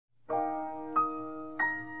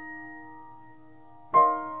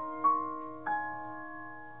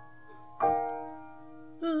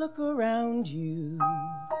look around you,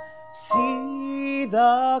 see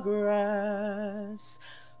the grass,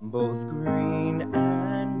 both green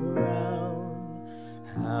and brown,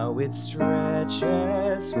 how it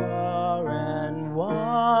stretches far and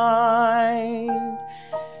wide.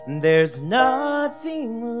 There's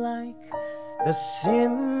nothing like the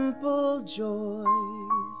simple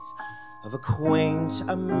joys of a quaint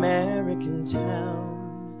American town.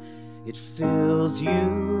 It fills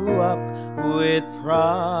you up with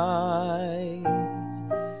pride,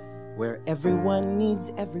 where everyone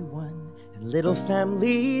needs everyone and little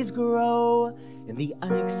families grow. In the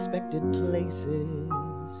unexpected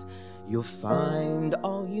places, you'll find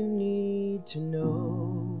all you need to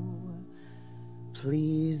know.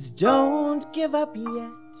 Please don't give up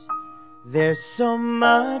yet. There's so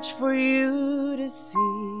much for you to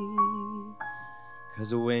see.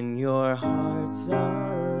 'Cause when your heart's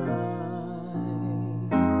alive,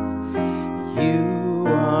 you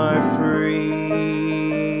are free.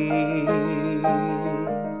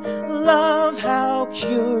 Love, how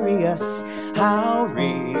curious, how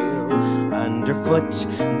real. Underfoot,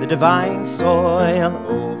 the divine soil.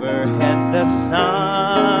 Overhead, the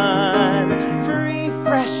sun. Free,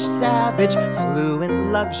 fresh, savage,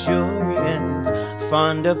 fluent, luxuriant.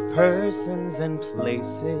 Fond of persons and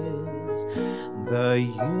places. The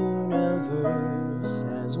universe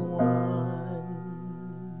as one.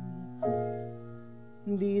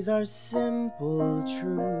 These are simple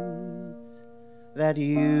truths that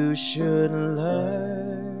you should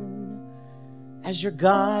learn. As your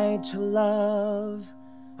guide to love,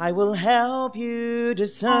 I will help you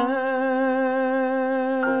discern.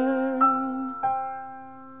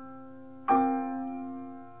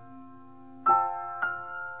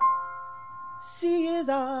 See his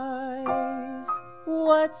eyes,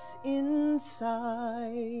 what's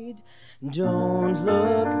inside. Don't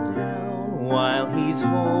look down while he's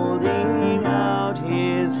holding out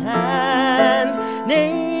his hand.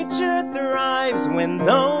 Nature thrives when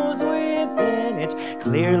those within it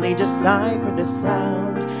clearly decipher the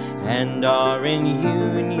sound and are in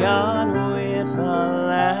union with the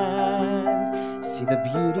land. See the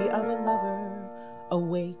beauty of a lover,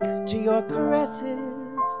 awake to your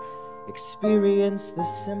caresses. Experience the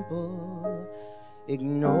simple,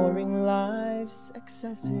 ignoring life's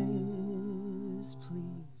excesses.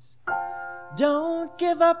 Please don't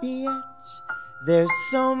give up yet. There's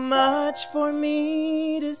so much for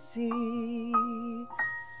me to see.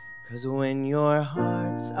 'Cause when your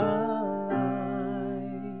heart's alive,